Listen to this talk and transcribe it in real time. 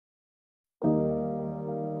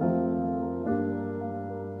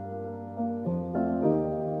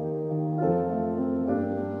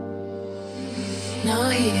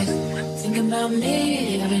Thinking about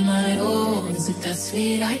me every night, oh, is it that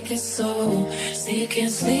sweet? I guess so. Say you can't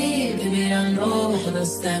sleep, baby, I know.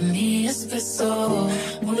 That's that me, espresso.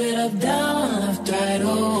 Move it up, down, left, right,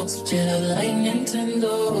 oh. Switch it up like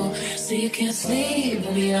Nintendo. Say you can't sleep,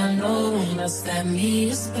 baby, I know. That's that me,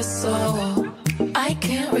 espresso. I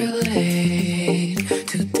can't relate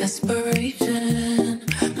to desperation.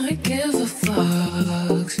 Might give a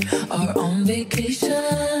fucks, are on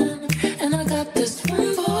vacation. And I got this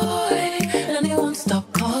one boy, and he won't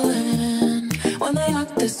stop calling. When they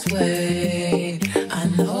act this way, I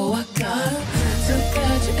know I gotta. So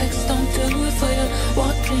bad your ex don't do it for you.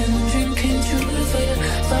 Walk in and dream came true for you.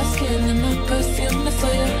 Soft skin and my perfume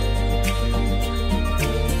for you.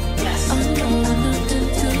 I know I'm not to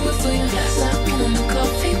do it for you. That morning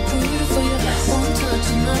coffee brewed for you. One touch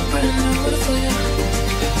and I brand new for you.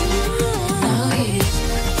 Now he's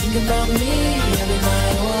thinking about me every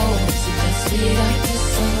night, oh. Sweet, I guess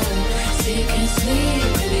so. Say you can't sleep,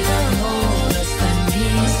 baby, I know. That's that me,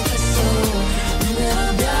 espresso. Move it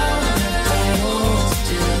up, down, right, oh.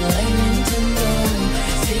 Still like Nintendo.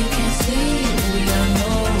 Say you can't sleep, baby, I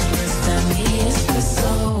know. That's that me,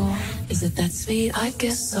 espresso. Is it that sweet? I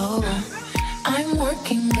guess so. I'm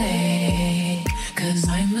working late, cause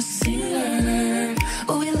I'm a singer.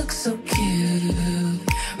 Oh, we look so cute,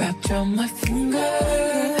 wrapped around my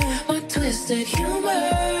finger. My twisted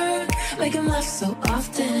humor, make him laugh so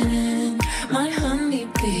often. My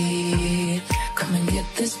honeybee, come and get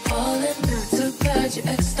this pollen. So bad your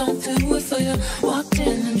ex don't do it for you. Walked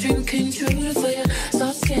in and dream came true for you.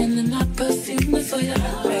 Soft skin and not perfume for you.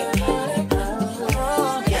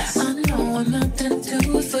 I know I'm not to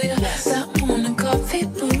do it for you. That morning coffee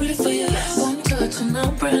brewed for you. One touch and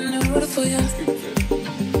I'm brand new for you.